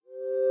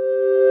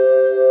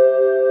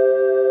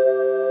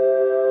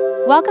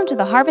Welcome to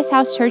the Harvest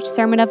House Church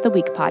Sermon of the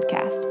Week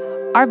podcast.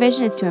 Our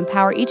vision is to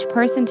empower each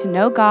person to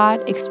know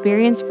God,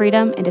 experience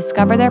freedom, and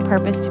discover their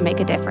purpose to make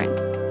a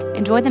difference.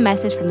 Enjoy the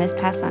message from this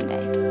past Sunday.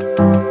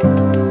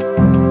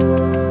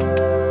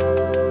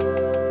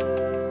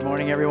 Good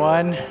morning,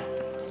 everyone.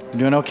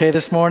 Doing okay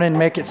this morning?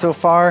 Make it so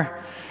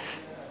far?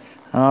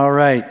 All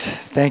right.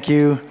 Thank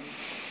you.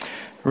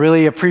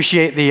 Really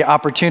appreciate the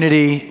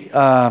opportunity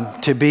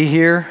to be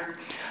here.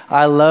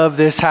 I love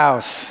this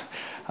house.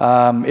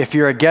 If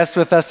you're a guest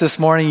with us this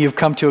morning, you've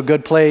come to a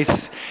good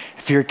place.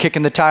 If you're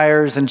kicking the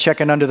tires and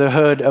checking under the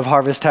hood of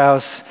Harvest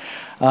House,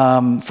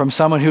 from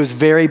someone who's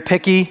very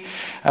picky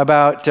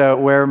about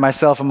where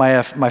myself and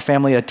my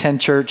family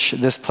attend church,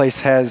 this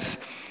place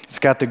it's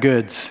got the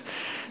goods.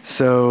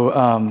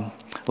 So,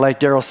 like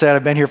Daryl said,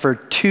 I've been here for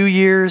 2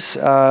 years,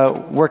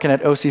 working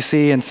at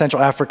OCC in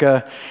Central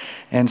Africa.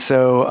 And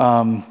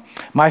so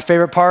my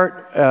favorite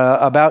part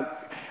about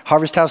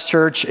Harvest House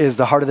Church is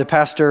the heart of the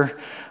pastor.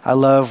 I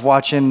love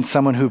watching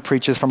someone who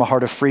preaches from a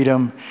heart of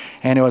freedom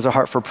and who has a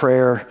heart for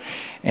prayer.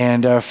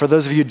 And for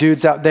those of you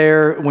dudes out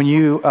there, when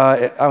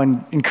I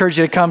would encourage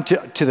you to come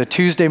to the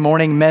Tuesday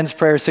morning men's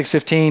prayer,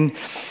 6:15.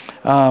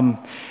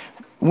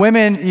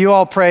 Women, you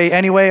all pray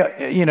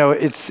anyway. You know,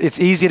 it's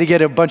easy to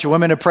get a bunch of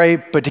women to pray,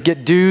 but to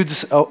get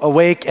dudes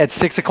awake at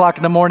 6 o'clock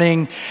in the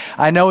morning,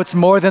 I know it's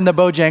more than the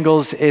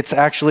Bojangles. It's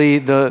actually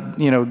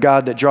the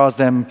God that draws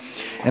them.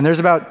 And there's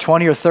about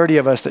 20 or 30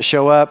 of us that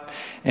show up,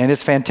 and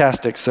it's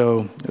fantastic.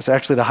 So it's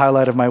actually the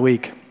highlight of my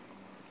week.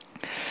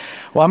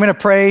 Well, I'm going to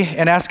pray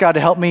and ask God to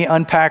help me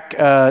unpack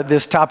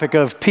this topic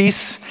of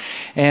peace.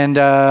 And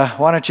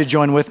why don't you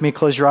join with me?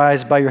 Close your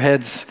eyes, bow your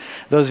heads.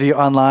 Those of you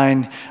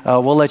online,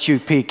 we'll let you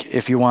peek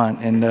if you want,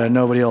 and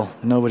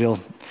nobody'll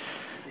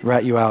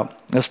rat you out.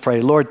 Let's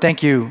pray. Lord,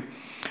 thank you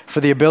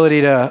for the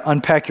ability to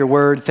unpack your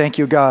word. Thank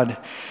you, God,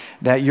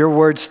 that your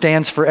word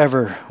stands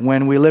forever.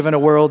 When we live in a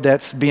world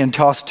that's being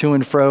tossed to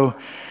and fro,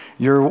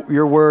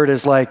 your word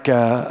is like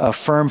a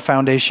firm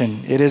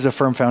foundation. It is a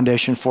firm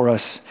foundation for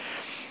us.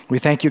 We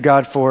thank you,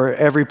 God, for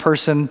every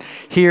person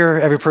here,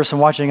 every person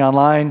watching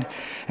online.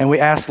 And we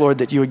ask, Lord,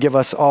 that you would give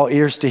us all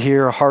ears to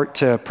hear, a heart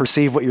to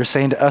perceive what you're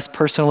saying to us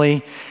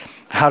personally,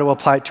 how to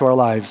apply it to our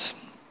lives.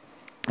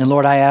 And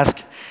Lord, I ask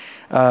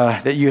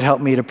that you'd help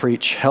me to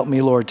preach. Help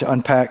me, Lord, to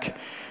unpack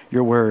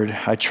your word.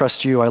 I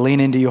trust you. I lean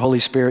into you, Holy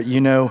Spirit.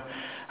 You know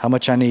how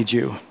much I need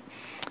you.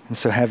 And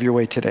so have your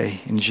way today.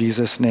 In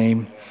Jesus'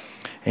 name,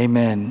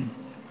 amen.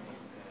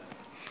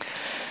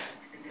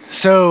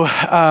 So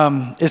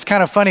it's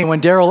kind of funny, when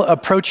Daryl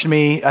approached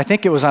me, I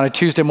think it was on a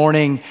Tuesday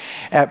morning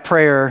at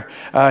prayer,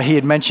 he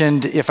had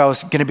mentioned if I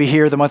was going to be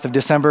here the month of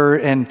December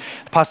and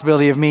the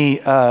possibility of me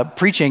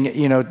preaching,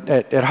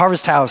 at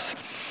Harvest House.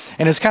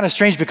 And it's kind of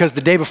strange because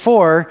the day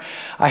before,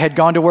 I had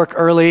gone to work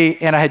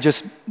early and I had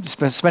just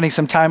been spending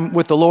some time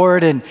with the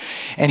Lord, and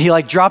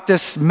he dropped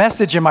this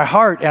message in my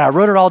heart, and I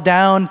wrote it all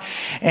down,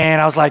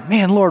 and I was like,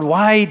 man, Lord,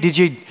 why did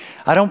you...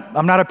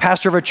 I'm not a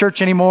pastor of a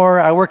church anymore.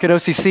 I work at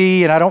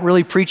OCC and I don't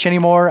really preach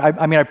anymore.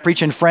 I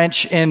preach in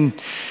French in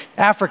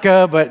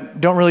Africa,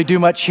 but don't really do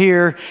much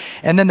here.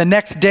 And then the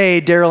next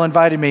day, Daryl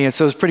invited me. And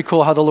so it was pretty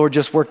cool how the Lord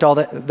just worked all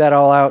that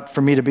all out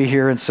for me to be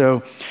here. And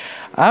so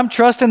I'm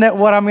trusting that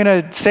what I'm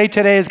going to say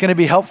today is going to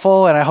be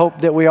helpful. And I hope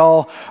that we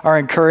all are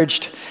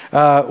encouraged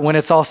when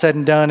it's all said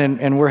and done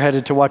and we're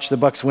headed to watch the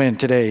Bucks win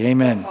today.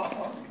 Amen.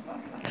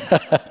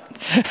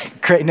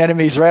 Creating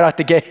enemies right out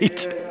the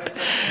gate.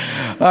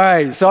 All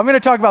right, so I'm going to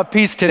talk about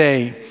peace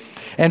today.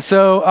 And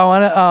so I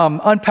want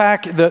to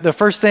unpack the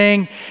first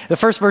thing. The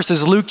first verse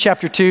is Luke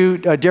chapter 2.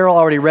 Daryl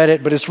already read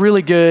it, but it's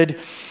really good.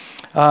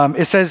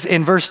 It says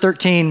in verse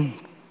 13,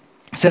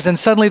 it says, "And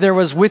suddenly there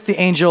was with the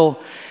angel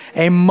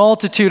a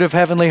multitude of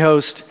heavenly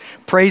hosts,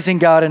 praising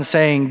God and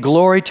saying,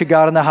 'Glory to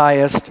God in the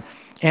highest,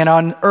 and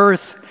on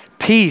earth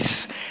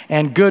peace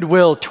and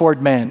goodwill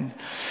toward men.'"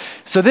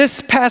 So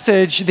this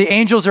passage, the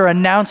angels are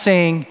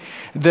announcing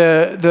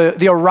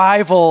the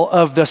arrival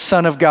of the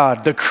Son of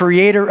God, the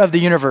creator of the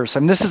universe.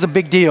 This is a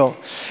big deal.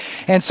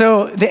 And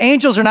so the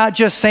angels are not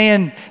just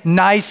saying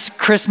nice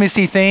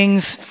Christmassy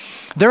things.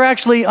 They're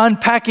actually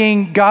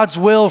unpacking God's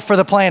will for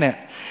the planet.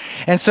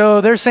 And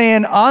so they're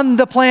saying on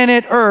the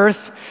planet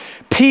Earth,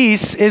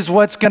 peace is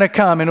what's going to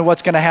come and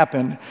what's going to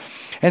happen.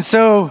 And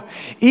so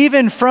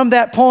even from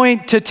that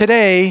point to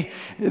today,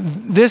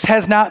 this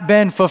has not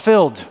been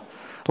fulfilled.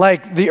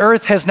 The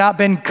earth has not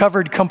been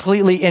covered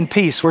completely in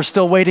peace. We're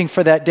still waiting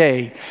for that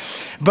day.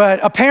 But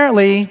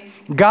apparently,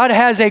 God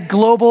has a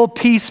global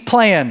peace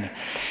plan.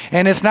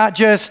 And it's not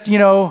just,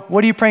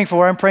 what are you praying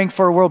for? I'm praying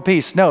for world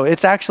peace. No,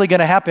 it's actually going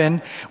to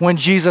happen when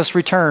Jesus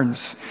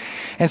returns.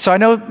 And so I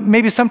know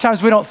maybe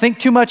sometimes we don't think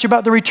too much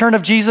about the return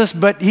of Jesus,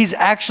 but he's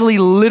actually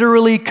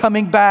literally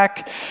coming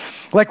back.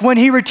 When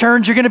he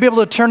returns, you're going to be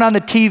able to turn on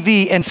the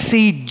TV and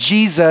see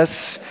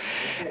Jesus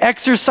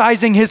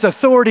exercising his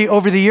authority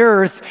over the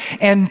earth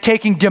and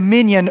taking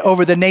dominion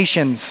over the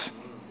nations.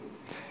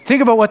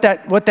 Think about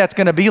what that's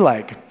going to be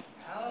like.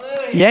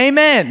 Yeah,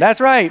 amen. That's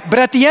right. But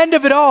at the end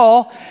of it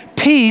all,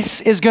 peace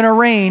is going to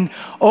reign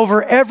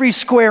over every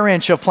square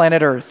inch of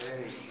planet Earth.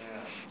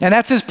 And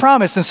that's his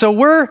promise. And so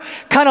we're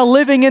kind of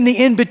living in the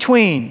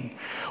in-between.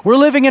 We're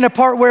living in a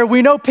part where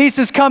we know peace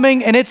is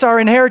coming and it's our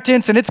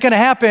inheritance and it's going to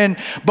happen,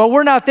 but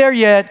we're not there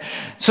yet.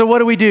 So what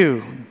do we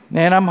do?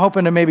 And I'm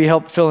hoping to maybe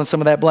help fill in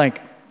some of that blank.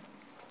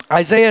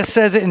 Isaiah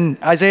says it in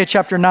Isaiah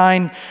chapter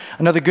 9,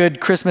 another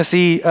good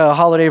Christmassy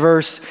holiday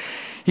verse.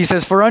 He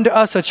says, "For unto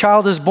us a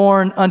child is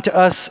born, unto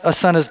us a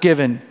son is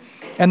given,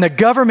 and the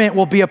government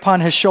will be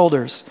upon his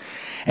shoulders,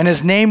 and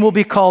his name will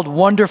be called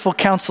Wonderful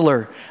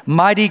Counselor,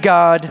 Mighty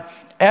God,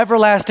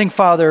 Everlasting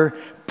Father,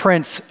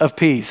 Prince of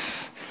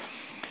Peace."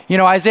 You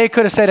know, Isaiah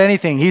could have said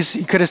anything. He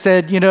could have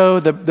said,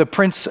 the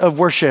Prince of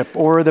Worship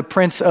or the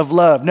Prince of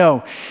Love.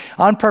 No,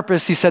 on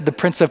purpose, he said the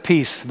Prince of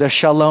Peace, the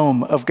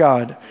Shalom of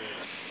God.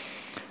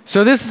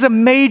 So this is a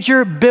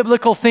major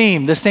biblical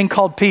theme, this thing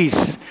called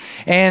peace.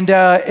 And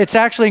it's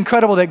actually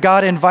incredible that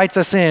God invites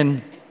us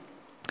in,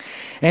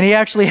 and he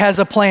actually has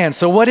a plan.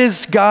 So what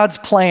is God's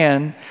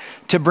plan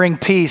to bring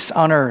peace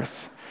on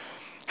earth?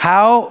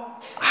 How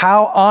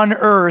on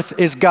earth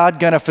is God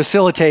going to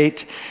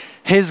facilitate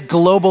his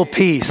global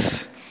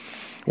peace?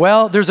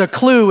 Well, there's a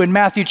clue in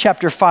Matthew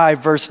chapter 5,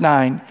 verse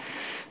 9.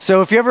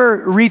 So if you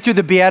ever read through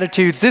the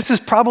Beatitudes, this is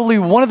probably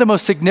one of the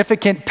most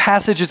significant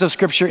passages of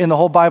Scripture in the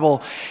whole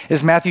Bible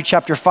is Matthew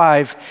chapter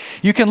 5.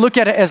 You can look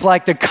at it as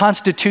like the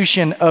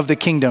constitution of the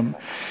kingdom.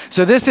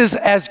 So this is,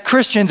 as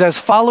Christians, as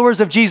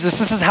followers of Jesus,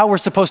 this is how we're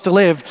supposed to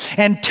live.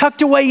 And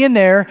tucked away in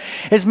there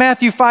is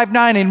Matthew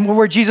 5:9, and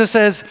where Jesus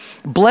says,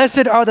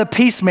 "Blessed are the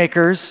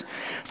peacemakers,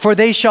 for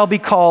they shall be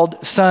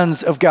called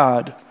sons of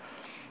God."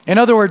 In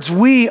other words,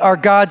 we are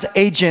God's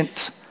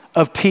agents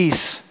of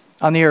peace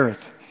on the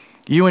earth.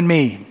 You and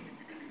me.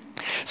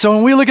 So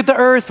when we look at the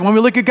earth, when we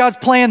look at God's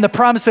plan, the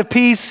promise of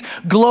peace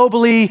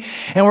globally,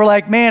 and we're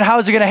like, man, how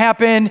is it going to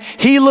happen?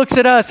 He looks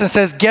at us and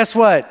says, guess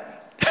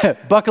what?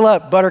 Buckle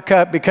up,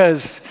 buttercup,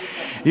 because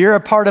you're a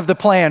part of the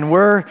plan.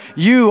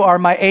 You are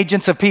my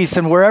agents of peace,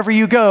 and wherever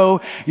you go,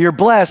 you're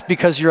blessed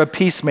because you're a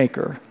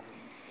peacemaker.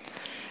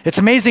 It's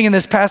amazing in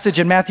this passage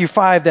in Matthew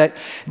 5 that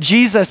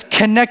Jesus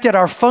connected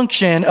our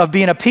function of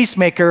being a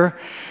peacemaker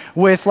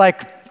with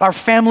like our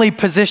family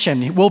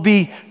position. We'll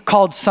be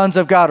called sons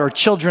of God or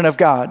children of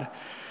God.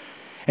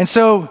 And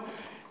so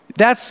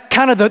that's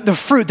kind of the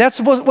fruit.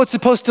 That's what's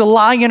supposed to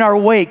lie in our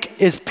wake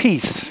is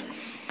peace.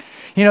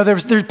 You know,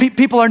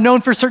 people are known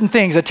for certain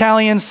things.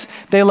 Italians,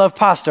 they love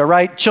pasta,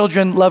 right?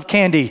 Children love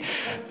candy.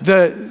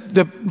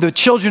 The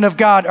children of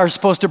God are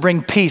supposed to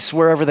bring peace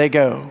wherever they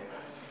go.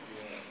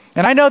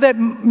 And I know that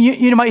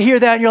you might hear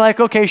that and you're like,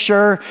 okay,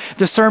 sure,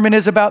 the sermon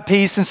is about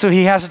peace, and so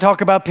he has to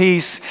talk about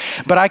peace,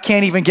 but I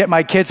can't even get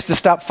my kids to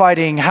stop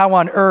fighting. How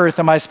on earth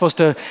am I supposed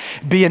to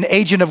be an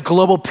agent of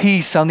global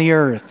peace on the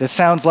earth? It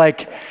sounds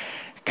like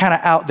kind of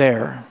out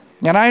there.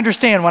 And I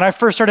understand when I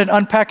first started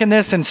unpacking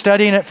this and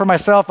studying it for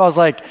myself, I was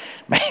like,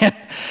 man,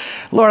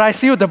 Lord, I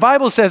see what the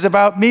Bible says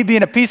about me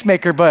being a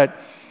peacemaker, but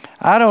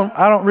I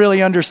don't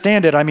really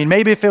understand it. I mean,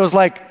 maybe if it was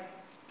like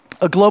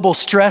a global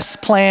stress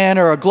plan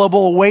or a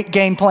global weight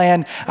gain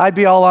plan, I'd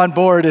be all on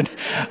board and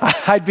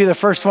I'd be the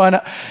first one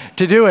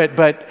to do it.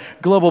 But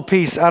global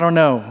peace, I don't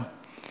know.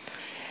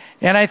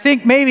 And I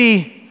think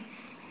maybe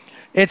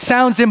it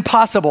sounds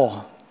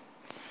impossible.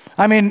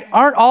 I mean,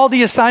 aren't all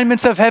the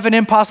assignments of heaven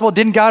impossible?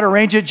 Didn't God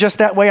arrange it just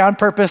that way on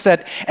purpose,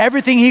 that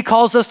everything he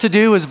calls us to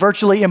do is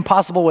virtually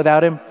impossible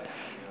without him?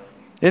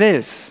 It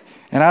is.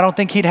 And I don't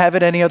think he'd have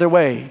it any other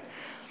way.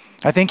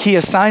 I think he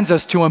assigns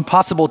us to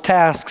impossible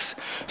tasks,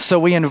 so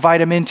we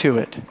invite him into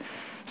it.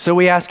 So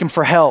we ask him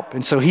for help,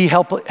 and so he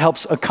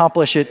helps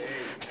accomplish it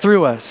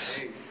through us.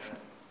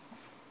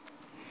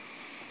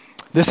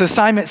 This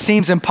assignment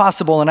seems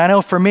impossible, and I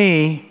know for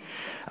me,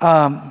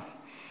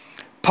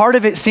 part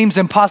of it seems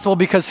impossible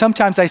because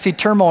sometimes I see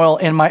turmoil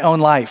in my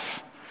own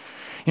life.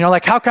 You know,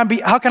 like how can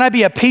I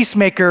be a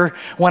peacemaker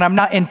when I'm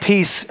not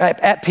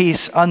at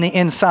peace on the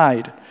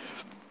inside?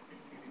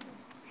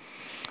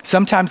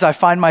 Sometimes I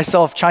find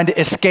myself trying to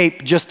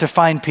escape just to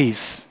find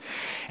peace.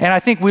 And I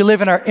think we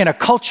live in a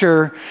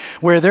culture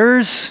where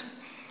there's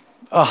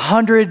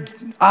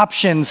 100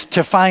 options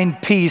to find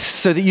peace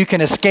so that you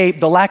can escape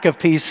the lack of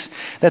peace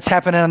that's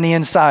happening on the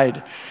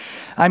inside.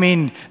 I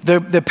mean,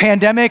 the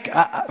pandemic,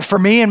 for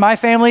me and my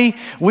family,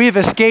 we have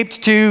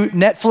escaped to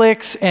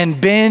Netflix and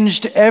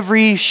binged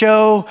every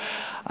show.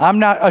 I'm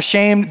not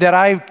ashamed that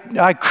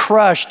I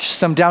crushed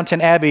some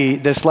Downton Abbey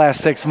this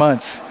last 6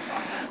 months.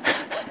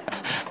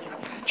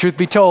 Truth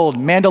be told,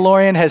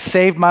 Mandalorian has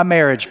saved my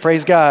marriage.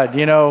 Praise God,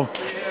 you know.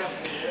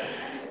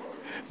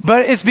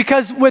 But it's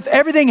because with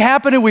everything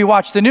happening, we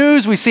watch the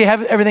news, we see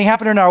everything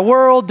happening in our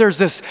world. There's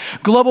this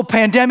global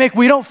pandemic.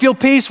 We don't feel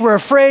peace. We're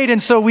afraid.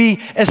 And so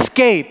we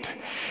escape.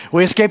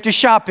 We escape to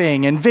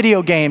shopping and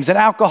video games and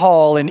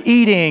alcohol and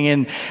eating.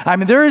 And I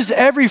mean, there's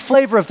every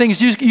flavor of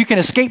things you can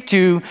escape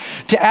to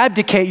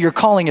abdicate your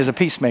calling as a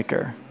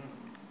peacemaker.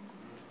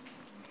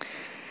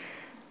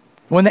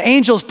 When the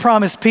angels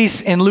promised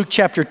peace in Luke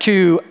chapter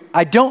 2,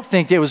 I don't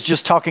think it was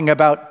just talking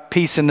about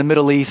peace in the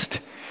Middle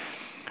East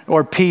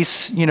or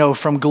peace,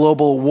 from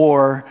global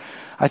war.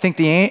 I think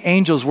the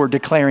angels were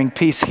declaring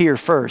peace here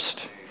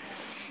first.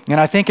 And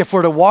I think if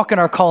we're to walk in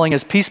our calling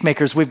as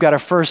peacemakers, we've got to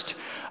first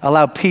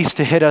allow peace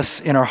to hit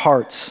us in our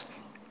hearts.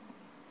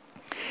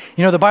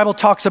 You know, the Bible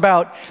talks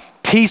about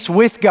peace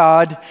with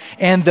God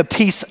and the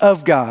peace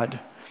of God.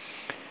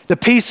 The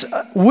peace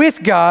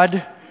with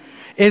God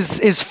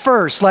is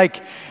first.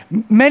 Like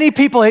many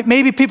people,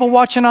 maybe people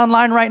watching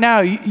online right now,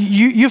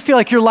 you feel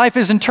like your life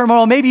is in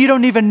turmoil. Maybe you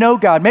don't even know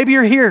God. Maybe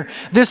you're here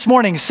this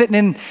morning sitting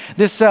in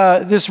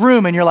this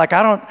room and you're like,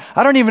 I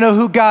don't even know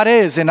who God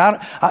is. And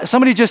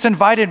somebody just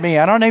invited me.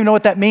 I don't even know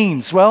what that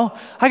means. Well,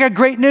 I got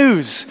great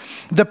news.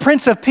 The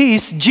Prince of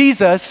Peace,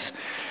 Jesus,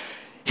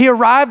 he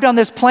arrived on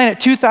this planet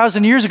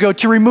 2,000 years ago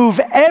to remove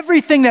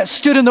everything that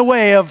stood in the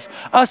way of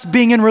us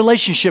being in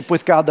relationship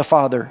with God the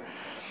Father.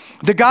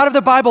 The God of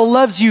the Bible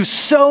loves you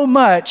so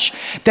much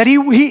that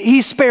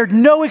he spared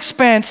no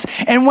expense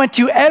and went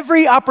to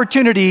every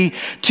opportunity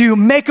to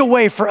make a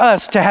way for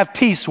us to have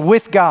peace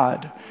with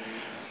God.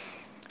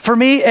 For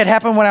me, it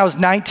happened when I was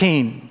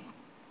 19.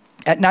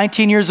 At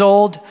 19 years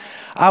old,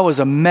 I was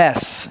a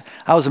mess.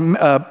 I was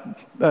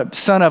a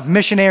son of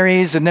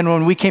missionaries, and then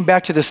when we came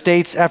back to the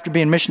States after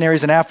being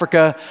missionaries in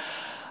Africa,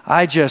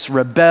 I just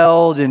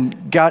rebelled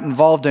and got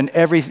involved in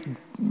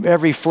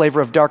every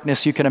flavor of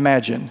darkness you can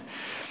imagine.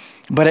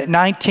 But at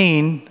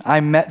 19,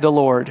 I met the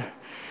Lord,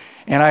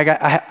 and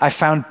I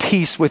found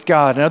peace with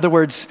God. In other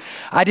words,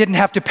 I didn't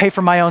have to pay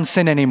for my own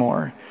sin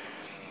anymore.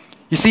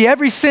 You see,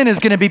 every sin is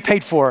going to be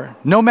paid for,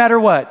 no matter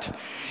what.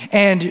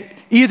 And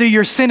either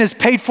your sin is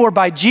paid for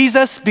by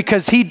Jesus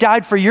because he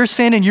died for your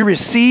sin and you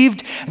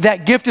received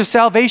that gift of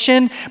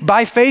salvation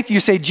by faith. You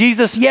say,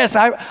 Jesus, yes,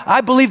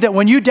 I believe that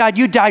when you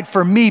died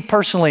for me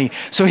personally.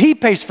 So he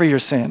pays for your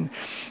sin.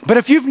 But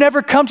if you've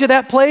never come to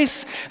that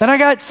place, then I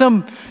got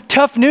some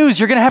tough news.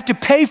 You're going to have to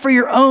pay for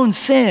your own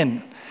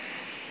sin.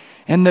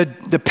 And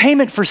the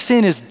payment for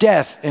sin is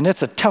death, and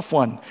it's a tough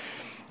one.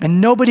 And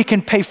nobody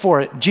can pay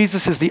for it.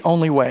 Jesus is the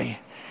only way.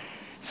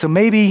 So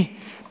maybe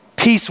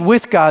peace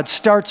with God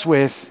starts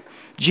with,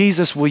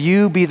 Jesus, will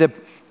you be the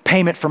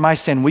payment for my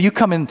sin? Will you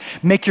come and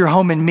make your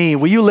home in me?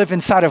 Will you live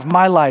inside of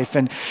my life?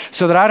 And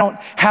so that I don't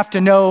have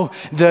to know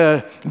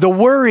the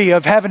worry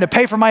of having to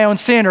pay for my own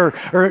sin or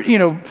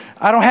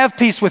I don't have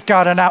peace with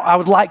God and I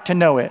would like to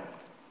know it.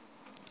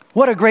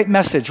 What a great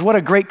message. What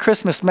a great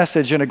Christmas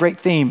message and a great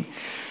theme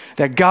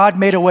that God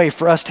made a way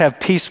for us to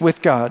have peace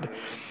with God.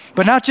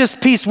 But not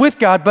just peace with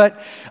God,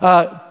 but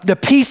the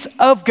peace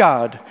of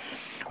God.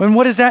 And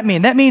what does that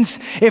mean? That means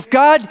if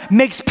God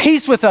makes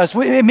peace with us,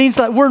 it means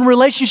that we're in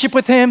relationship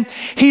with him.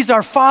 He's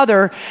our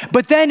Father,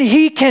 but then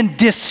he can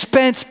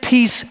dispense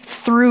peace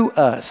through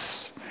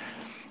us.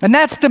 And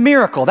that's the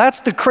miracle. That's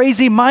the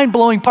crazy,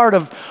 mind-blowing part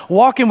of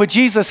walking with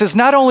Jesus is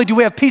not only do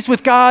we have peace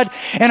with God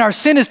and our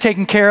sin is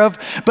taken care of,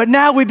 but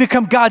now we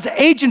become God's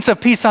agents of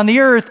peace on the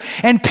earth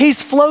and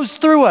peace flows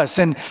through us.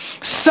 And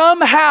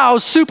somehow,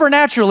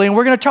 supernaturally, and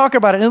we're going to talk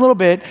about it in a little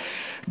bit,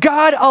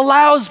 God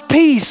allows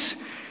peace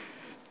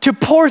to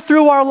pour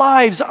through our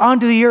lives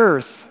onto the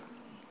earth.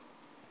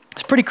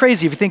 It's pretty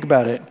crazy if you think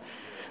about it.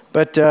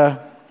 But I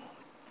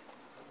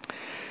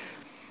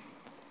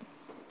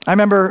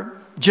remember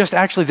just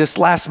actually this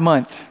last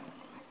month,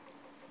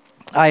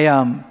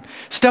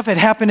 stuff had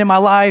happened in my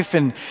life,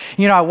 and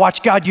I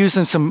watched God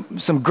using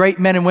some great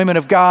men and women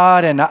of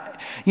God, and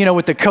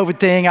with the COVID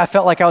thing, I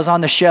felt like I was on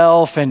the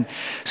shelf, and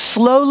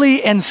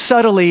slowly and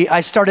subtly,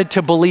 I started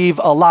to believe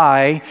a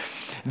lie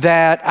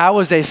that I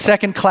was a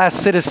second-class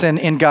citizen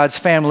in God's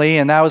family,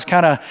 and that was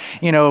kind of,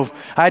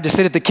 I had to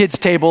sit at the kids'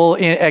 table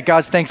at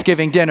God's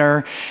Thanksgiving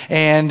dinner,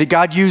 and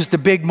God used the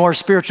big, more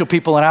spiritual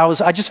people, and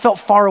I just felt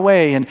far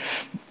away, and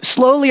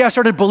slowly I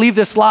started to believe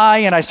this lie,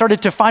 and I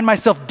started to find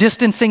myself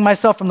distancing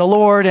myself from the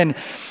Lord, and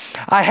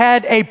I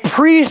had a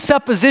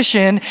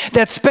presupposition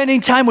that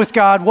spending time with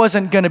God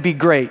wasn't going to be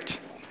great.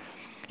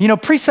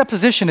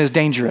 Presupposition is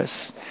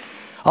dangerous.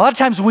 A lot of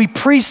times we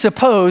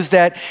presuppose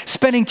that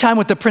spending time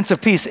with the Prince of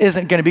Peace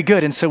isn't going to be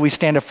good, and so we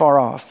stand afar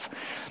off.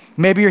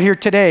 Maybe you're here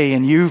today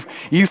and you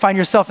find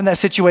yourself in that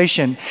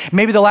situation.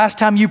 Maybe the last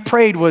time you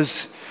prayed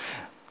was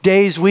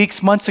days,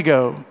 weeks, months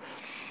ago.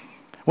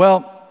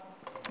 Well,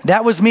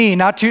 that was me,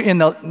 not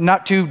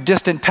too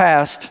distant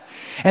past.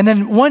 And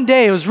then one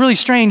day, it was really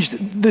strange,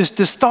 this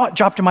thought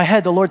dropped in my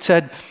head. The Lord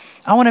said,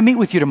 I want to meet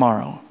with you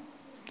tomorrow.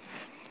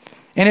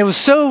 And it was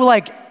so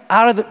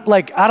out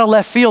of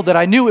left field that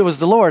I knew it was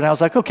the Lord. And I was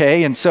like,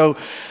 okay. And so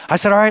I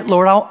said, all right,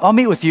 Lord, I'll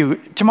meet with you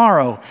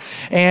tomorrow.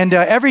 And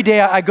every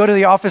day I go to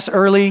the office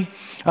early.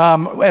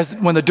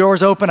 When the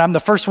doors open, I'm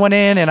the first one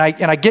in, and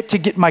I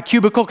get my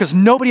cubicle because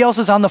nobody else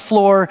is on the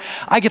floor.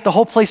 I get the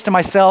whole place to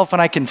myself,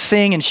 and I can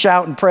sing and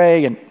shout and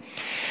pray. And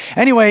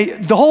anyway,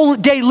 the whole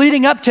day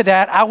leading up to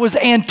that, I was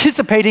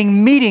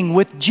anticipating meeting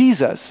with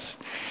Jesus.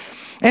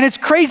 And it's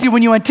crazy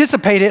when you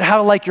anticipate it,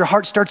 how your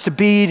heart starts to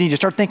beat and you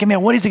start thinking,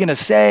 man, what is he going to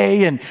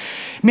say? And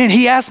man,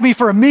 he asked me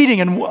for a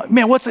meeting, and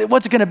man, what's it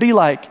going to be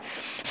like?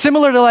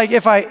 Similar to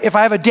if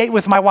I have a date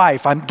with my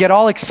wife, I get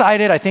all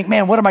excited. I think,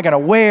 man, what am I going to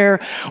wear?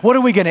 What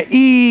are we going to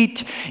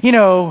eat?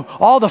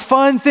 All the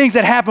fun things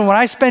that happen when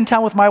I spend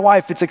time with my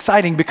wife, it's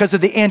exciting because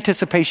of the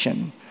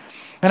anticipation.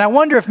 And I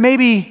wonder if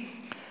maybe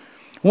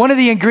One of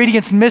the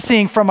ingredients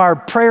missing from our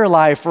prayer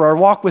life or our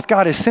walk with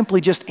God is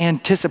simply just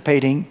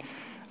anticipating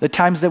the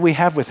times that we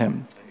have with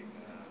him.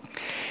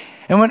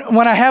 And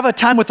when I have a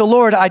time with the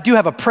Lord, I do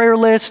have a prayer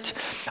list.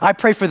 I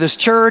pray for this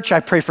church. I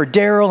pray for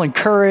Daryl and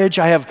Courage.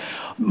 I have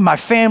my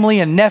family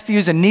and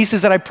nephews and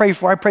nieces that I pray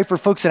for. I pray for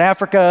folks in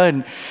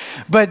Africa.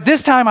 But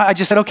this time I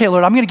just said, okay,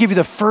 Lord, I'm going to give you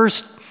the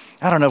first,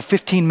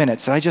 15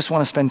 minutes that I just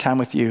want to spend time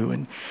with you.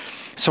 And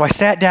so I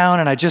sat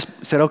down and I just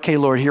said, okay,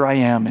 Lord, here I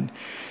am. And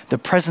the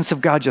presence of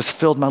God just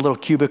filled my little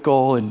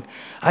cubicle, and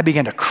I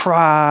began to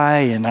cry,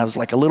 and I was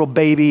like a little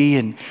baby,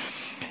 and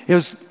it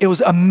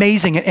was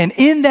amazing. And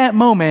in that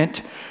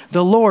moment,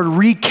 the Lord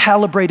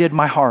recalibrated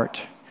my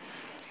heart.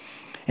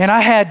 And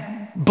I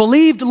had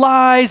believed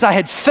lies, I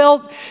had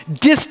felt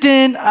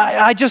distant,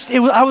 I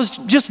was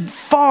just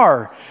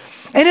far.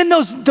 And in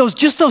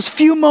those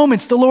few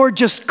moments, the Lord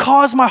just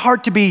caused my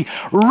heart to be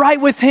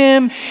right with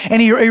him, and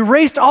he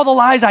erased all the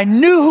lies. I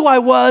knew who I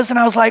was, and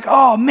I was like,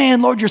 oh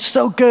man, Lord, you're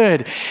so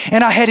good.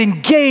 And I had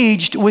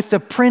engaged with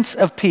the Prince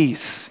of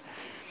Peace.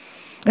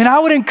 And I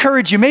would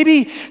encourage you,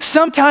 maybe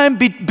sometime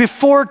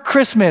before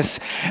Christmas,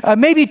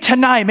 maybe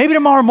tonight, maybe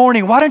tomorrow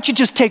morning, why don't you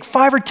just take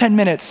 5 or 10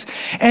 minutes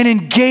and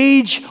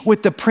engage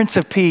with the Prince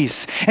of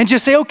Peace and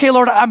just say, okay,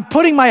 Lord, I'm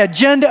putting my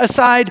agenda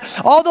aside,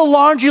 all the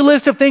laundry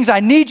list of things I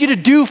need you to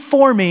do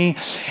for me,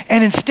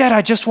 and instead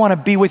I just want to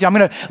be with you. I'm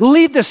going to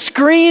leave the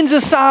screens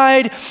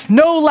aside,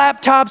 no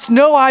laptops,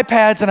 no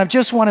iPads, and I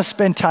just want to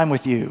spend time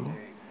with you.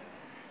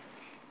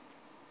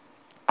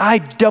 I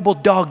double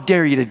dog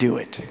dare you to do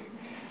it.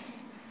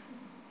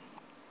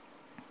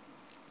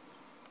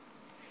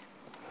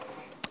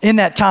 In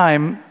that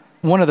time,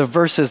 one of the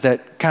verses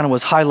that kind of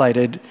was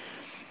highlighted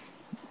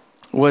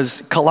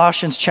was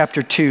Colossians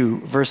chapter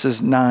 2,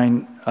 verse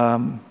 9.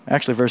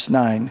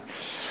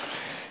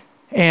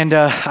 And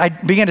I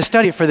began to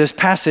study it for this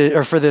passage,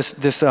 or for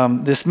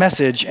this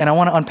message, and I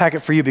want to unpack it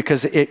for you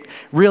because it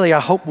really, I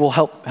hope, will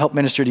help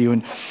minister to you.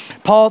 And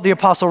Paul, the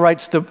apostle,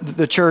 writes to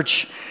the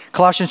church,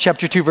 Colossians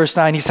chapter 2, verse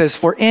 9, he says,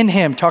 for in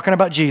him, talking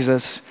about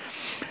Jesus,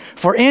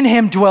 for in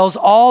him dwells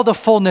all the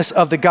fullness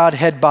of the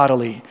Godhead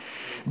bodily.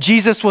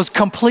 Jesus was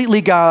completely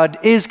God,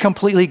 is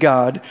completely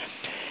God.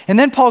 And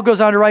then Paul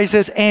goes on to write, he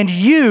says, and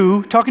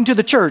you, talking to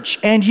the church,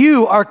 and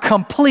you are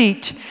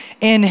complete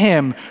in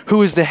him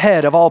who is the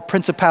head of all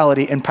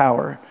principality and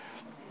power.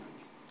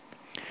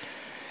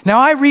 Now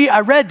I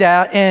read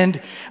that, and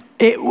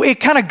it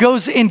kind of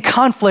goes in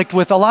conflict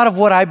with a lot of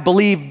what I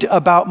believed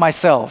about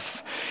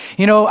myself.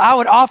 You know, I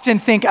would often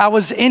think I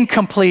was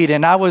incomplete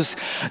and I was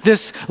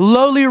this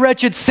lowly,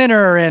 wretched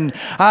sinner, and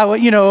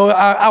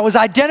I was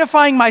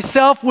identifying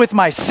myself with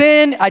my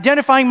sin,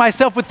 identifying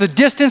myself with the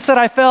distance that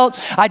I felt,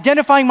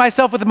 identifying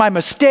myself with my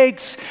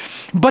mistakes.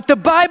 But the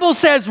Bible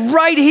says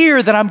right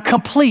here that I'm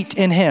complete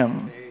in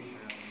him.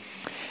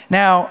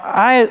 Now,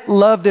 I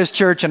love this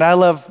church and I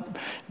love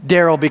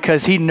Daryl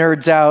because he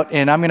nerds out,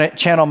 and I'm going to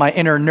channel my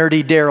inner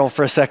nerdy Daryl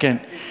for a second.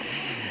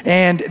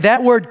 And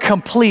that word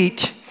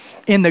complete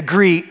in the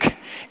Greek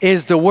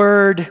is the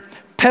word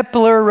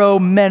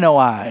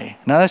pepleromenoi.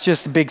 Now that's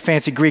just a big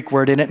fancy Greek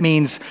word, and it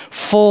means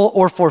full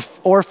or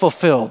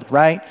fulfilled,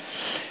 right?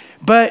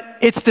 But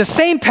it's the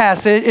same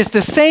passage, it's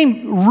the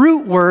same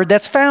root word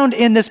that's found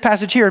in this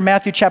passage here in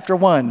Matthew chapter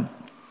 1.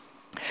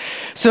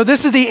 So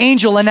this is the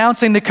angel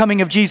announcing the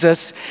coming of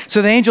Jesus.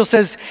 So the angel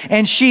says,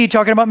 and she,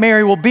 talking about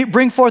Mary, will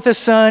bring forth a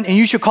son, and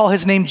you shall call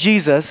his name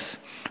Jesus,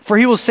 for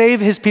he will save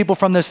his people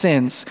from their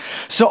sins.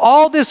 So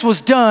all this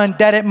was done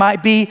that it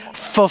might be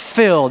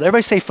fulfilled.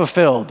 Everybody say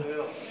fulfilled.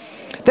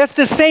 That's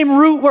the same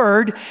root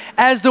word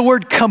as the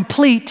word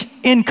complete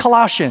in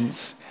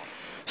Colossians.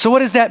 So what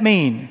does that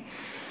mean?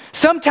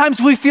 Sometimes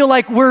we feel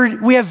like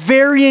we have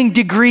varying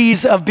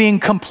degrees of being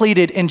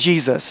completed in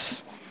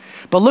Jesus.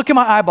 But look at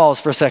my eyeballs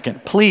for a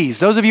second, please.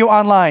 Those of you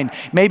online,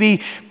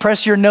 maybe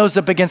press your nose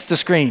up against the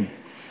screen.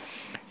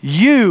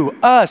 You,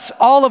 us,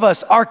 all of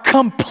us are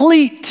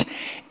complete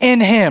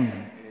in him.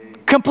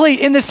 Complete.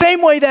 In the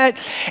same way that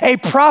a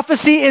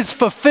prophecy is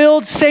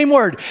fulfilled, same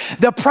word.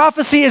 The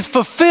prophecy is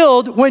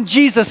fulfilled when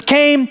Jesus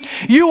came.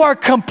 You are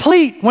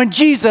complete when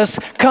Jesus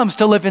comes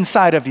to live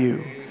inside of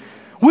you.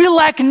 We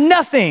lack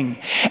nothing.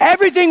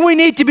 Everything we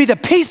need to be the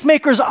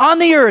peacemakers on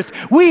the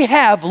earth, we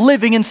have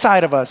living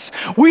inside of us.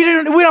 We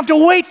don't have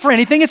to wait for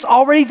anything. It's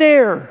already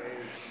there.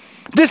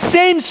 The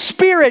same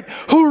Spirit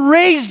who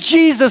raised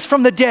Jesus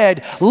from the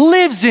dead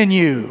lives in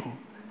you.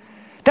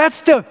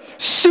 That's the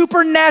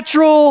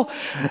supernatural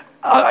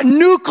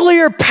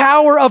nuclear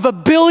power of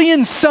 1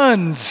 billion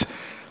suns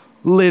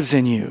lives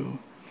in you.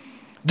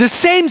 The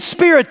same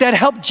Spirit that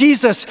helped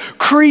Jesus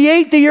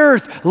create the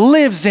earth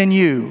lives in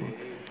you.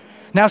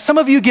 Now, some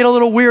of you get a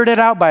little weirded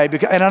out by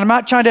it, and I'm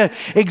not trying to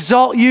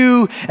exalt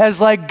you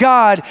as like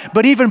God,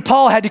 but even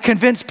Paul had to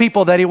convince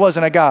people that he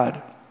wasn't a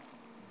God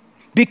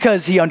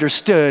because he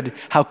understood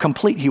how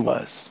complete he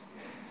was.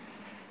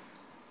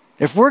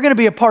 If we're going to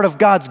be a part of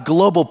God's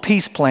global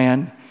peace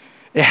plan,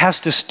 it has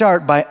to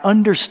start by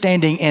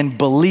understanding and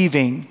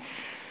believing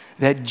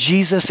that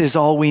Jesus is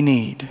all we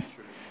need.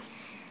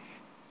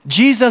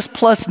 Jesus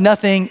plus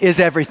nothing is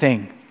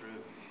everything.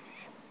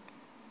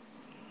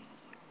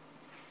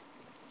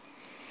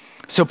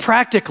 So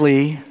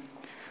practically,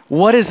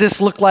 what does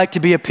this look like to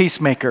be a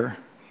peacemaker?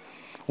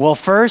 Well,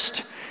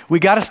 first,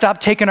 we got to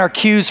stop taking our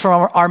cues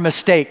from our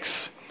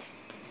mistakes.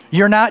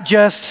 You're not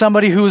just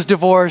somebody who is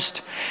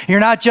divorced.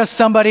 You're not just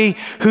somebody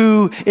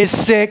who is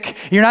sick.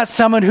 You're not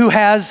someone who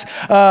has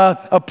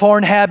a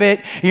porn habit.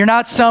 You're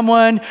not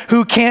someone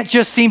who can't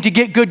just seem to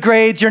get good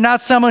grades. You're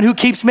not someone who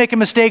keeps making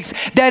mistakes.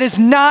 That is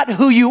not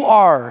who you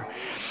are.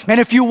 And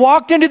if you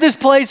walked into this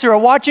place or are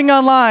watching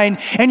online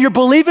and you're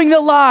believing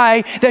the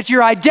lie that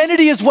your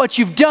identity is what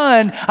you've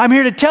done, I'm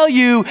here to tell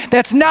you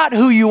that's not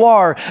who you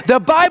are. The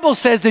Bible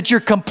says that you're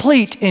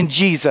complete in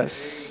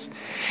Jesus.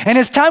 And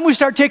it's time we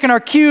start taking our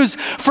cues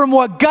from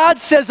what God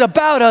says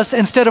about us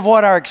instead of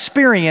what our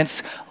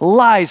experience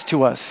lies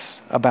to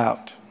us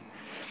about.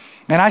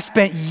 And I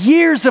spent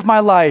years of my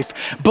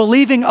life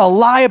believing a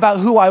lie about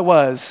who I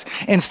was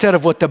instead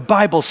of what the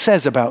Bible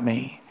says about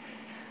me.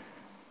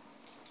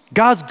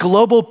 God's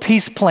global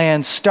peace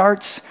plan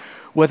starts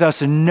with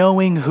us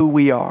knowing who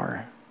we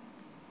are.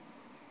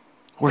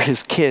 We're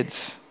His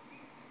kids.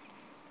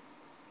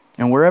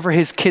 And wherever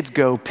His kids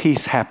go,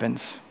 peace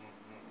happens.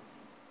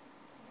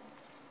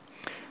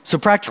 So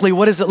practically,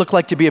 what does it look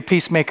like to be a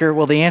peacemaker?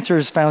 Well, the answer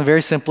is found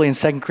very simply in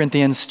 2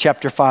 Corinthians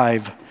chapter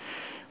 5,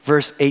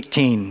 verse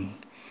 18.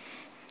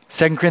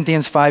 2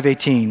 Corinthians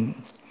 5:18.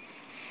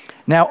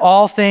 Now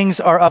all things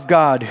are of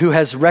God, who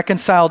has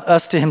reconciled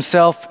us to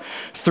Himself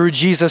through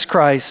Jesus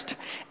Christ,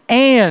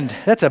 and,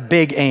 that's a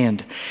big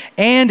and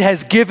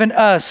has given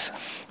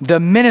us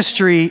the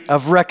ministry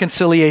of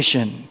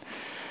reconciliation.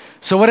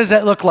 So what does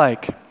that look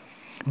like?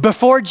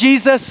 Before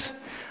Jesus,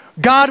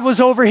 God was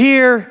over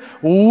here,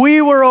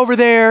 we were over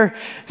there,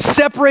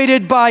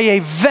 separated by a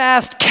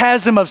vast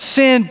chasm of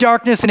sin,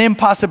 darkness, and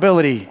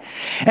impossibility.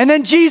 And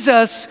then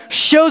Jesus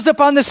shows up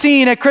on the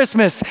scene at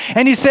Christmas,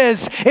 and He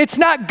says, it's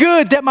not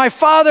good that my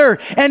Father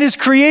and His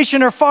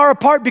creation are far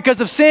apart because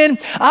of sin.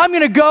 I'm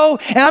going to go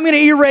and I'm going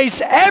to erase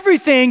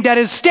everything that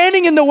is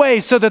standing in the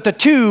way so that the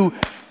two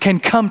can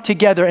come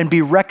together and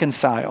be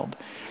reconciled.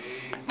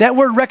 That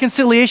word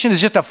reconciliation is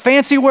just a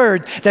fancy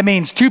word that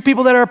means two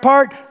people that are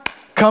apart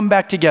come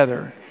back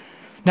together.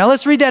 Now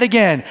let's read that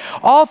again.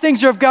 All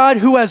things are of God,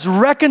 who has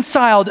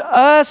reconciled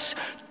us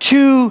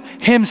to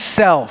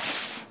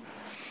Himself.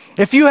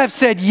 If you have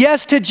said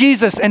yes to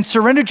Jesus and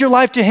surrendered your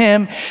life to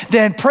Him,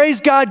 then praise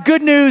God,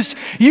 good news,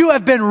 you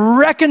have been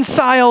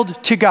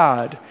reconciled to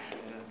God.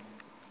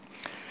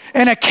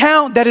 An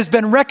account that has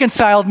been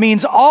reconciled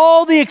means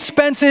all the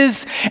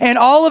expenses and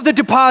all of the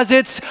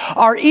deposits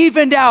are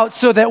evened out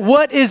so that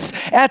what is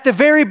at the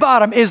very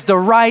bottom is the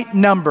right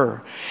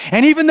number.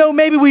 And even though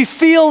maybe we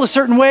feel a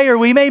certain way or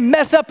we may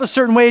mess up a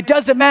certain way, it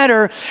doesn't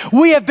matter.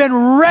 We have been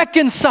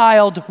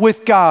reconciled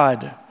with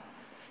God.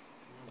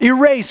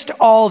 Erased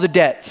all the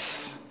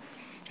debts.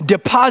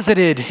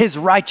 Deposited His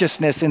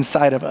righteousness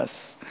inside of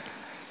us.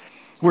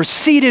 We're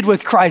seated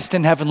with Christ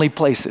in heavenly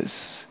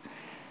places.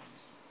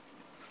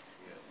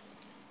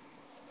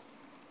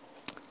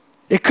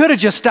 It could have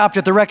just stopped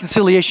at the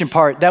reconciliation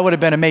part. That would have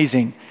been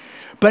amazing.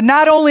 But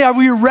not only are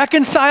we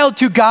reconciled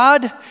to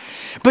God,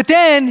 but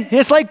then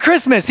it's like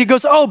Christmas. He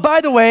goes, oh, by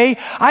the way,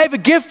 I have a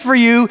gift for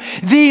you,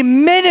 the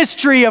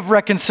ministry of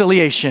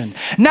reconciliation.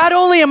 Not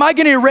only am I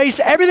going to erase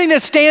everything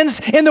that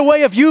stands in the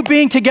way of you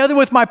being together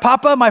with my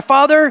papa, my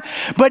father,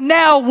 but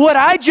now what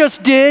I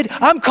just did,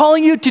 I'm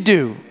calling you to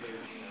do.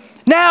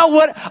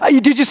 Now,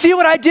 did you see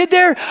what I did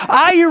there?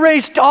 I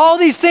erased all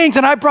these things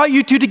and I brought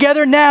you two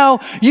together.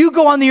 Now you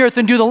go on the earth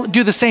and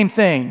do the same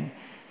thing.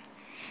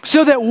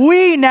 So that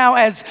we now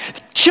as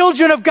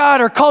children of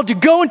God are called to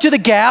go into the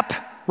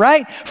gap,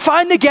 right?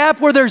 Find the gap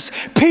where there's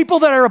people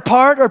that are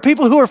apart or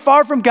people who are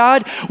far from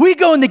God. We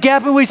go in the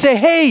gap and we say,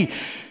 hey,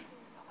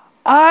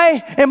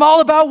 I am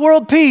all about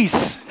world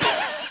peace.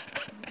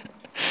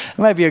 That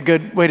might be a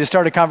good way to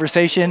start a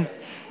conversation.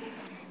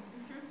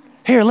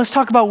 Here, let's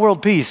talk about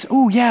world peace.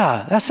 Oh,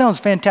 yeah, that sounds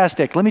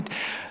fantastic.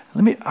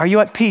 Are you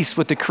at peace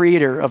with the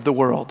creator of the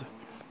world?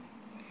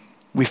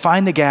 We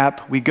find the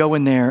gap, we go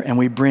in there, and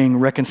we bring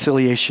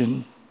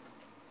reconciliation.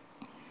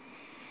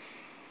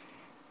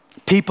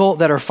 People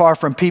that are far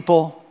from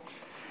people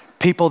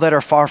that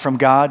are far from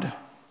God,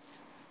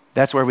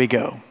 that's where we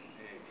go.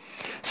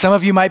 Some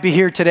of you might be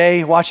here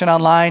today watching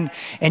online,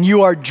 and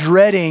you are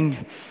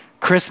dreading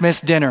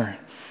Christmas dinner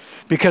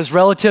because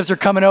relatives are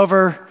coming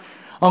over,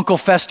 Uncle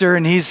Fester,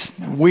 and he's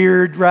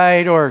weird,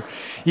 right? Or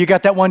you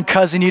got that one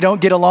cousin you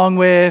don't get along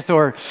with,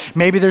 or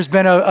maybe there's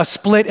been a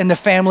split in the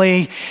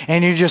family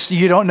and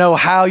you don't know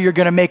how you're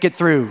going to make it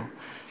through.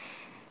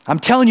 I'm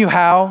telling you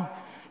how.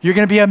 You're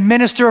going to be a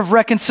minister of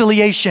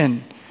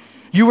reconciliation.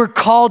 You were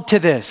called to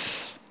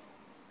this.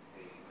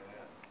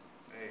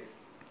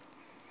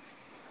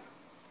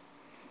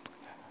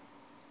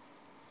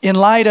 In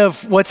light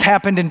of what's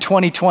happened in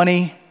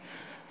 2020,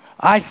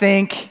 I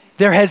think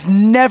there has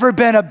never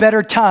been a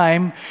better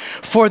time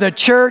for the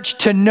church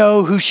to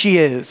know who she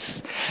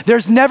is.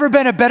 There's never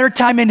been a better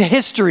time in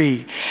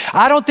history.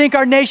 I don't think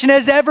our nation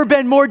has ever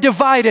been more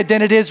divided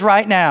than it is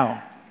right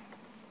now.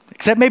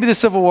 Except maybe the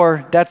Civil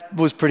War, that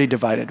was pretty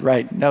divided,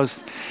 right?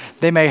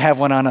 They may have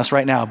one on us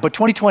right now, but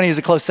 2020 is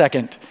a close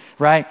second,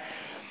 right?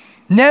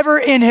 Never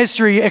in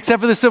history,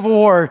 except for the Civil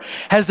War,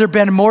 has there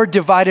been a more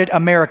divided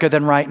America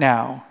than right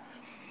now.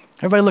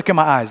 Everybody look in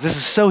my eyes. This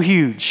is so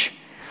huge.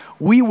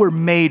 We were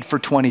made for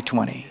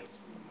 2020.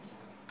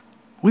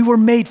 We were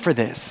made for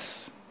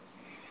this.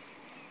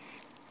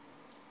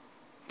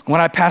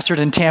 When I pastored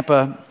in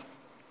Tampa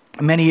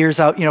many years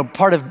out,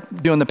 part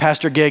of doing the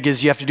pastor gig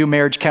is you have to do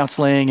marriage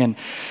counseling. And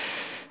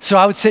so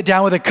I would sit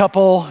down with a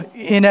couple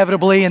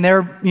inevitably, and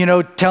they're,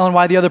 telling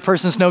why the other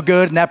person's no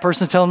good, and that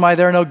person's telling why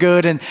they're no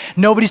good, and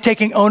nobody's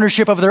taking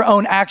ownership of their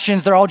own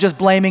actions. They're all just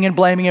blaming and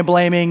blaming and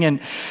blaming.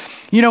 And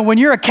when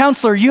you're a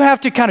counselor, you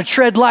have to kind of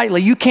tread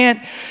lightly. You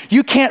can't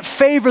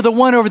favor the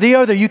one over the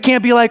other. You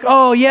can't be like,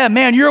 oh yeah,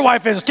 man, your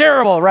wife is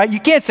terrible, right? You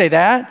can't say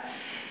that.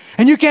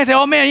 And you can't say,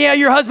 oh man, yeah,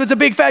 your husband's a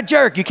big fat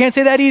jerk. You can't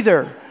say that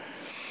either.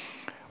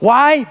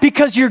 Why?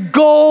 Because your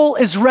goal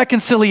is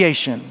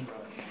reconciliation.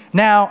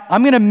 Now,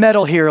 I'm going to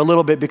meddle here a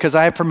little bit because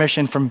I have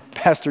permission from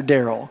Pastor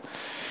Daryl.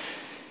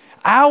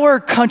 Our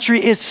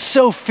country is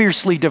so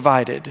fiercely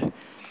divided.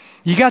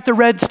 You got the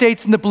red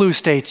states and the blue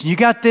states, and you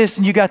got this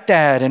and you got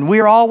that, and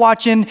we're all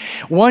watching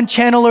one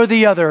channel or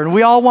the other, and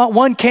we all want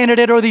one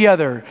candidate or the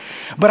other.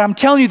 But I'm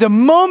telling you, the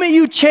moment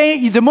you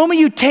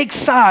take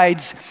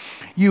sides,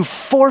 you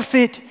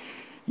forfeit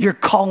your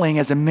calling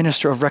as a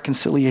minister of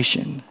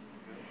reconciliation.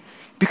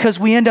 Because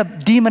we end up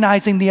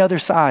demonizing the other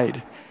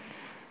side.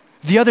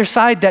 The other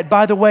side that,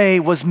 by the way,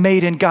 was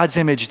made in God's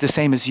image the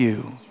same as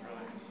you.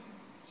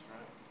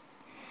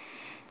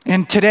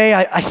 And today,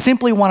 I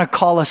simply want to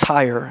call us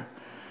higher.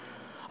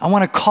 I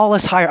want to call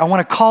us higher. I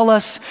want to call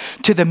us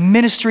to the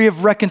ministry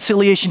of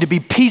reconciliation, to be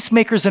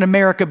peacemakers in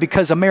America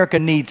because America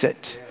needs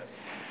it.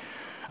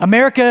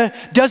 America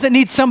doesn't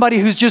need somebody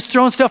who's just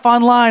throwing stuff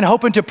online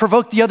hoping to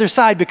provoke the other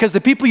side, because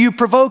the people you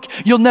provoke,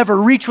 you'll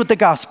never reach with the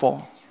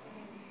gospel.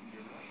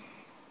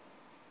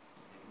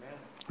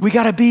 We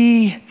got to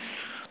be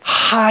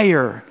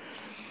higher.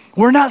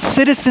 We're not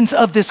citizens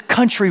of this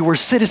country. We're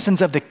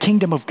citizens of the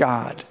kingdom of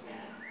God.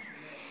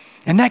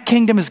 And that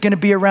kingdom is going to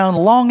be around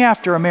long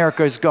after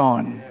America is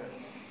gone.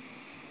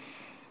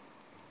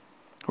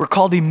 We're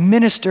called to be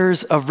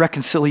ministers of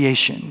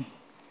reconciliation.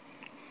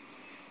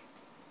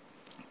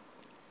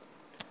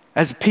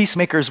 As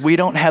peacemakers, we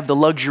don't have the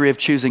luxury of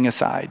choosing a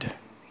side.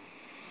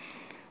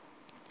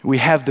 We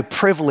have the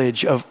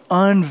privilege of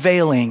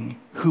unveiling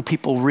who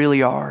people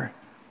really are.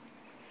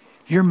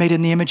 You're made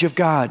in the image of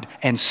God,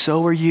 and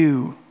so are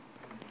you.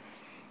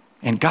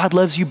 And God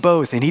loves you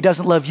both, and he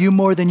doesn't love you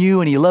more than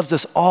you, and he loves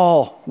us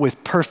all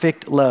with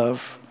perfect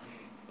love.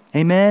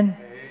 Amen?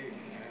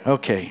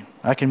 Okay,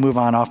 I can move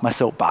on off my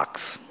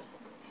soapbox.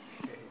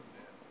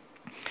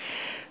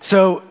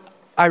 So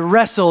I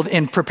wrestled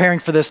in preparing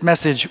for this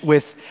message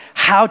with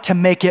how to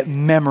make it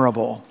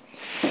memorable.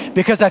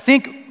 Because I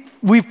think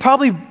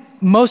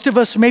most of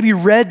us maybe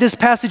read this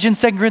passage in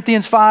 2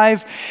 Corinthians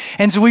 5,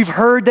 and so we've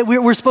heard that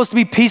we're supposed to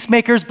be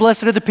peacemakers.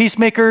 Blessed are the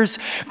peacemakers.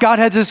 God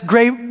has this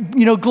great,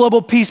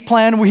 global peace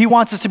plan where he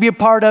wants us to be a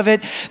part of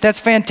it.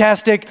 That's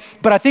fantastic.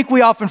 But I think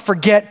we often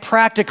forget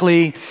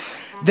practically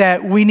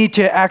that we need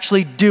to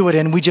actually do it,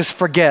 and we just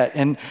forget.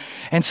 And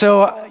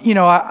so,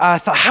 I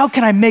thought, how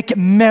can I make it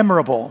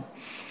memorable?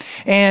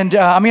 And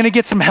I'm going to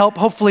get some help,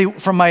 hopefully,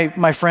 from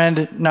my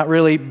friend, not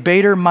really,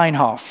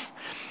 Bader-Meinhof.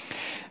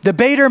 The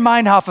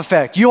Bader-Meinhof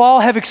effect. You all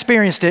have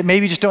experienced it.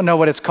 Maybe you just don't know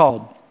what it's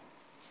called.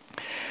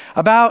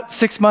 About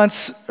 6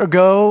 months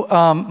ago,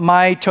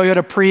 my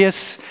Toyota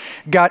Prius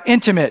got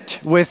intimate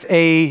with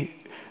a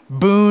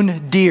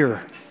Boone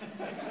deer.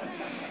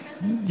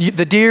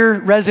 The deer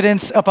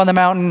residents up on the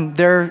mountain,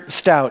 they're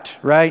stout,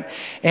 right?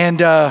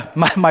 And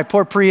my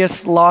poor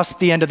Prius lost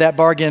the end of that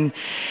bargain.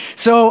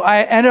 So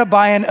I ended up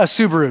buying a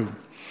Subaru.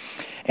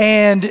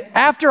 And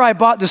after I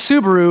bought the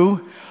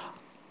Subaru,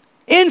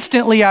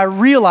 instantly I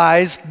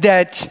realized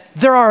that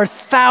there are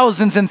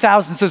thousands and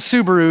thousands of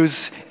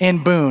Subarus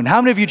in Boone.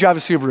 How many of you drive a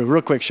Subaru?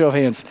 Real quick, show of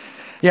hands.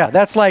 Yeah,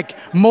 that's like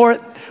more.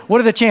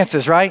 What are the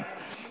chances, right?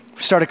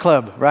 Start a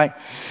club, right?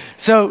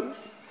 So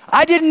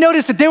I didn't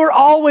notice that they were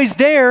always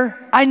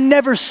there. I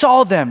never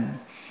saw them.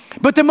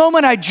 But the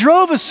moment I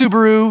drove a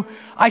Subaru,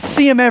 I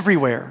see them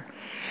everywhere.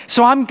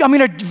 So I'm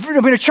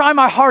gonna try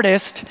my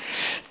hardest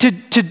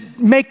to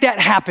make that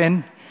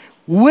happen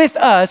with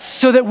us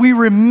so that we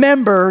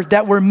remember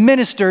that we're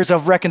ministers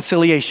of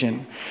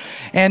reconciliation.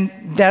 And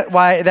that's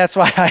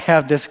why I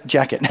have this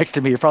jacket next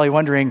to me. You're probably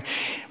wondering,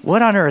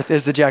 what on earth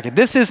is the jacket?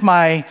 This is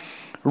my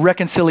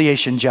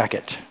reconciliation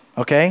jacket,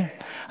 okay?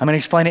 I'm going to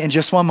explain it in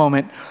just one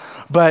moment.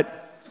 But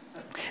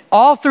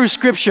all through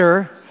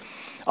Scripture,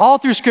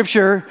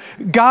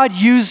 God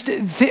used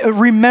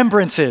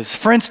remembrances.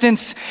 For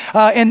instance,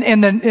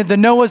 in the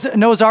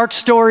Noah's Ark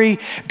story,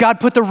 God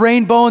put the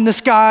rainbow in the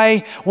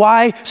sky.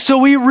 Why? So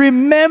we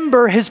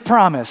remember his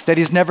promise that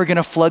he's never going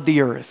to flood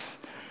the earth.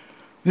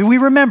 We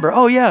remember,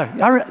 oh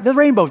yeah, the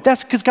rainbow,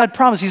 that's because God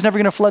promised he's never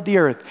going to flood the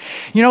earth.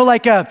 You know,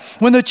 like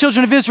when the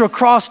children of Israel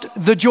crossed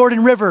the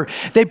Jordan River,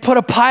 they put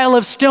a pile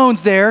of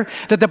stones there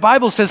that the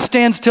Bible says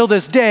stands till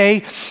this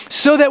day,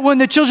 so that when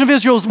the children of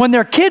Israel, when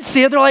their kids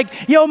see it, they're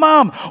like, yo,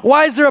 Mom,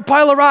 why is there a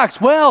pile of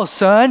rocks? Well,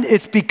 son,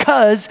 it's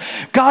because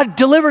God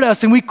delivered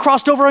us and we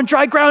crossed over on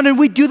dry ground, and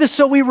we do this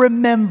so we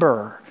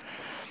remember.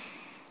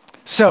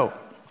 So,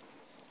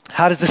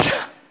 how does this,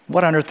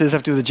 what on earth does this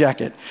have to do with the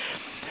jacket?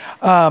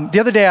 The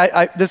other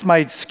day, this is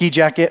my ski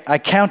jacket, I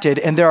counted,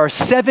 and there are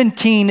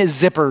 17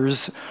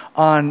 zippers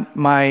on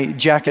my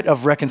jacket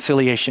of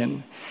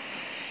reconciliation.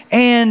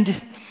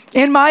 And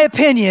in my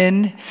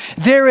opinion,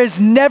 there has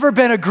never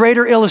been a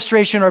greater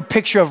illustration or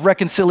picture of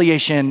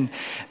reconciliation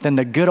than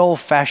the good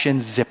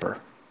old-fashioned zipper,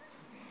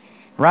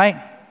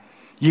 right?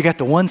 You got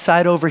the one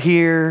side over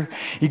here,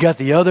 you got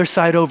the other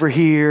side over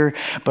here,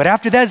 but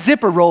after that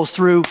zipper rolls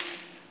through,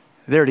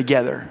 they're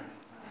together.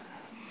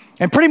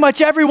 And pretty much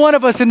every one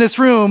of us in this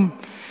room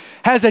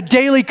has a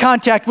daily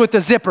contact with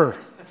the zipper.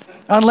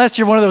 Unless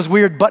you're one of those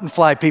weird button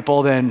fly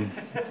people, then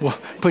we'll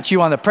put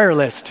you on the prayer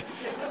list.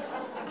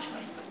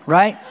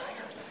 Right?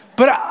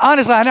 But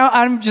honestly, I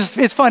know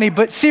it's funny,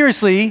 but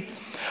seriously,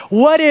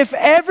 what if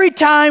every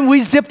time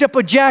we zipped up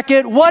a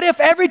jacket, what if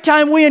every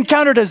time we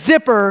encountered a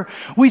zipper,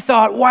 we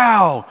thought,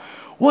 wow,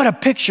 what a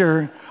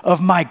picture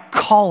of my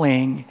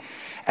calling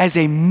as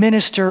a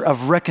minister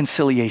of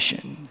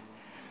reconciliation.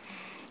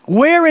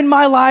 Where in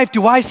my life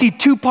do I see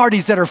two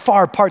parties that are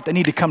far apart that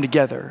need to come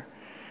together?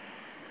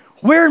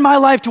 Where in my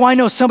life do I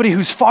know somebody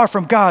who's far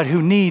from God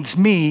who needs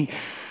me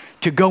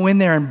to go in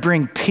there and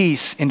bring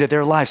peace into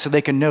their life so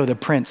they can know the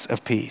Prince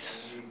of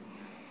Peace?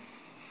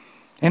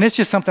 And it's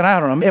just something, I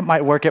don't know, it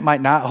might work, it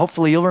might not.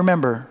 Hopefully you'll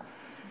remember.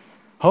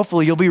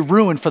 Hopefully you'll be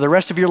ruined for the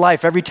rest of your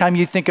life. Every time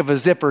you think of a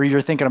zipper, you're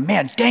thinking,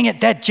 man, dang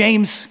it, that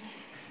James.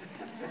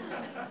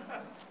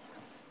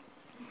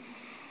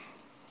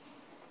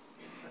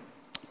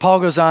 Paul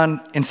goes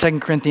on in 2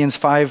 Corinthians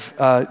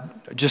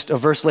 5, just a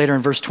verse later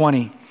in verse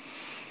 20.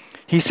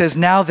 He says,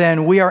 now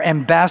then, we are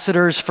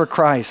ambassadors for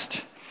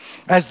Christ.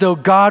 As though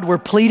God were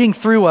pleading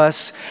through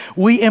us,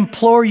 we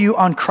implore you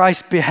on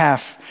Christ's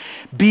behalf,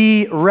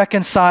 be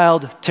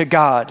reconciled to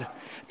God.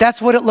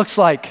 That's what it looks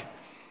like.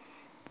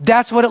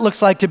 That's what it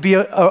looks like to be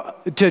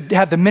to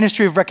have the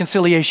ministry of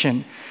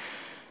reconciliation.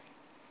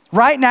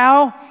 Right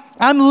now,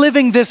 I'm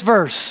living this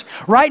verse.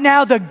 Right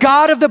now, the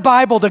God of the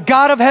Bible, the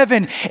God of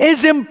heaven,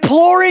 is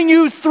imploring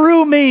you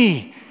through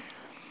me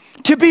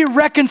to be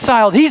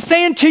reconciled. He's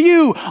saying to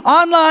you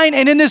online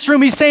and in this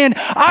room, he's saying,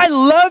 I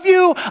love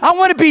you. I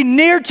want to be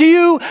near to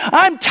you.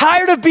 I'm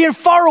tired of being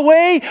far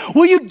away.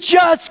 Will you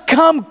just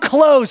come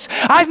close?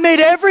 I've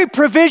made every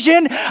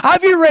provision.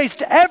 I've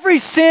erased every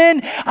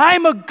sin.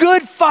 I'm a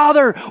good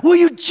father. Will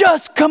you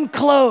just come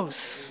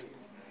close?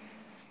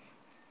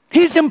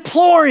 He's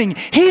imploring.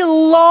 He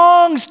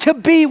longs to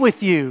be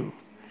with you.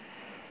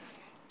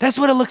 That's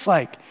what it looks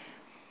like.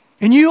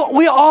 And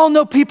we all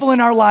know people in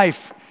our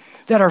life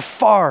that are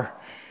far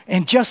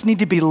and just need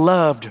to be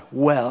loved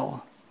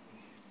well.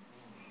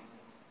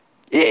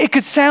 It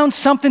could sound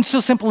something so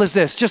simple as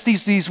this, just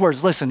these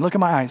words. Listen, look at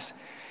my eyes.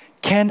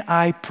 Can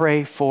I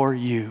pray for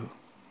you?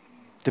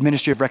 The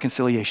ministry of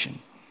reconciliation.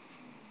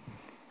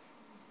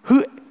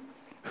 Who's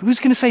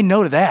going to say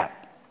no to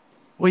that?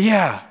 Well,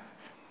 yeah.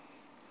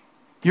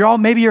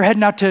 Maybe you're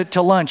heading out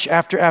to lunch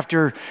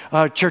after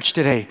church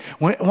today.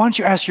 Why don't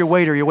you ask your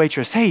waiter, your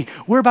waitress, hey,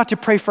 we're about to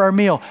pray for our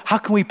meal. How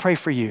can we pray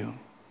for you?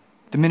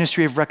 The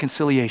ministry of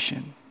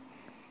reconciliation.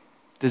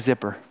 The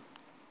zipper.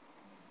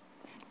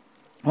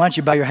 Why don't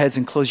you bow your heads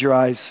and close your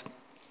eyes?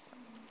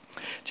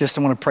 Just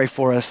I want to pray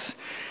for us.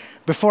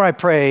 Before I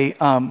pray,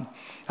 I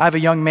have a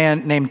young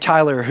man named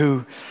Tyler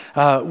who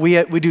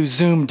we do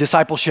Zoom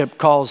discipleship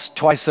calls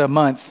twice a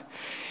month.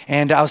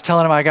 And I was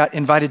telling him I got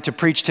invited to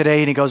preach today,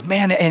 and he goes,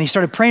 man, and he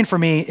started praying for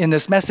me in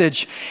this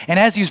message. And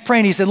as he was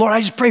praying, he said, Lord, I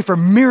just pray for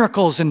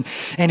miracles and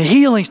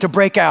healings to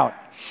break out.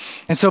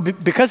 And so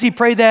because he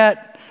prayed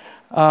that,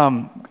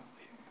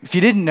 if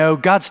you didn't know,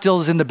 God still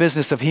is in the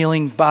business of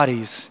healing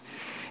bodies.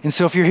 And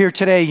so if you're here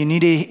today, you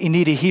need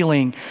a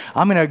healing,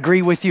 I'm going to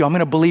agree with you. I'm going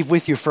to believe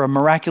with you for a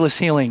miraculous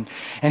healing.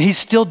 And he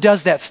still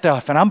does that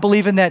stuff. And I'm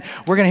believing that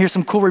we're going to hear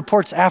some cool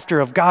reports after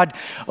of God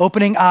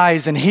opening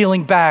eyes and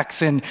healing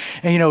backs and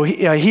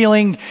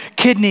healing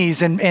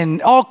kidneys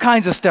and all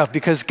kinds of stuff,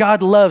 because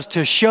God loves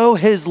to show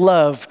his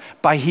love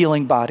by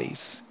healing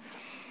bodies.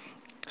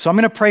 So I'm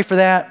going to pray for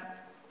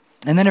that.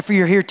 And then if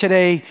you're here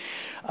today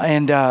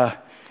and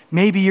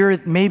maybe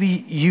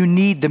you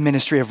need the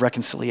ministry of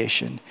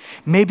reconciliation.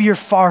 Maybe you're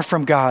far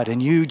from God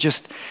and you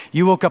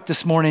woke up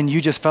this morning,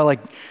 you just felt like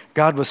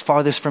God was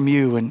farthest from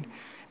you, and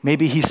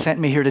maybe he sent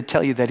me here to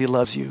tell you that he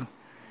loves you.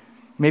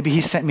 Maybe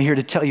he sent me here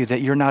to tell you that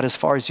you're not as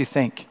far as you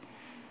think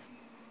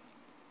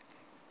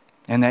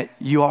and that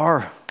you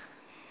are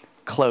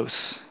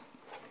close.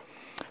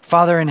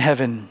 Father in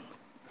heaven,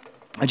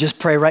 I just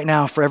pray right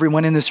now for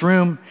everyone in this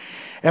room,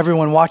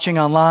 everyone watching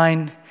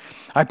online.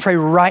 I pray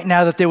right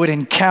now that they would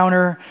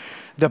encounter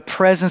the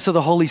presence of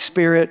the Holy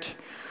Spirit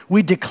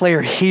We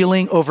declare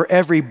healing over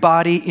every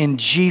body in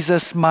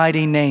Jesus'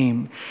 mighty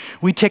name.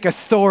 We take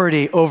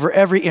authority over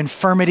every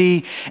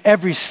infirmity,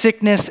 every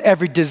sickness,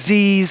 every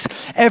disease,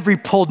 every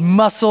pulled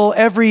muscle,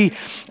 every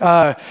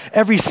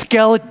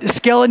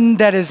skeleton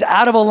that is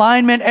out of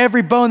alignment,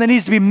 every bone that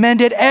needs to be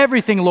mended,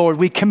 everything, Lord,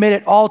 we commit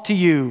it all to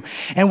you.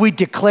 And we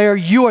declare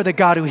you are the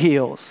God who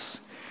heals.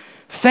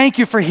 Thank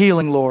you for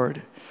healing,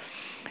 Lord.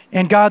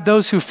 And God,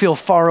 those who feel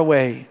far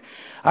away,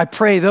 I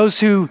pray those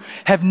who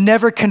have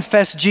never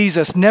confessed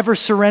Jesus, never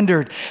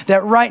surrendered,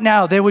 that right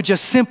now they would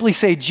just simply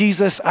say,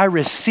 Jesus, I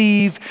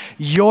receive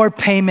your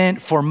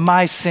payment for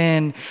my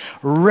sin.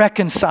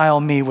 Reconcile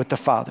me with the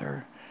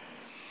Father.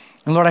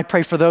 And Lord, I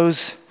pray for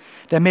those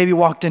that maybe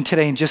walked in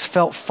today and just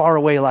felt far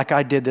away like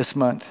I did this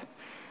month.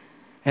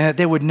 And that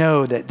they would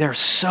know that they're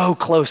so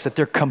close, that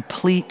they're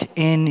complete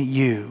in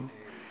you.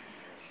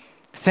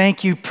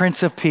 Thank you,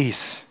 Prince of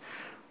Peace,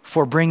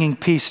 for bringing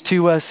peace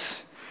to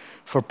us,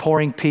 for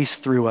pouring peace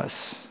through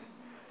us.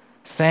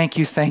 Thank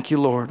you,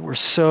 Lord. We're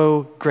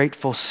so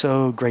grateful,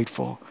 so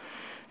grateful.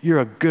 You're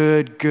a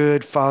good,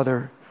 good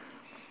Father.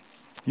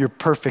 You're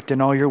perfect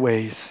in all your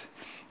ways.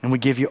 And we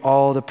give you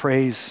all the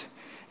praise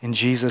in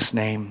Jesus'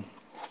 name.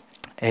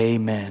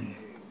 Amen.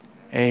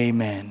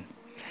 Amen.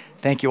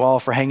 Thank you all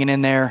for hanging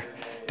in there.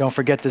 Don't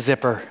forget the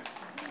zipper.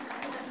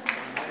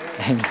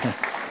 Amen.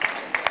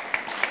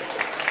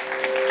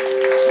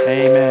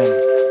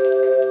 Amen.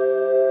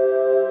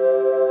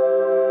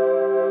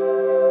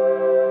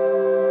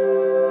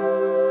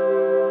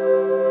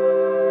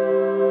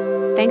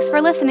 Thanks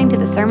for listening to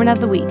the Sermon of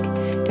the Week.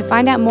 To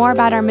find out more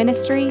about our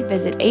ministry,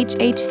 visit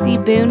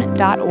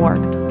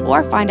hhcboone.org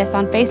or find us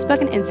on Facebook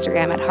and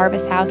Instagram at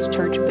Harvest House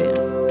Church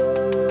Boone.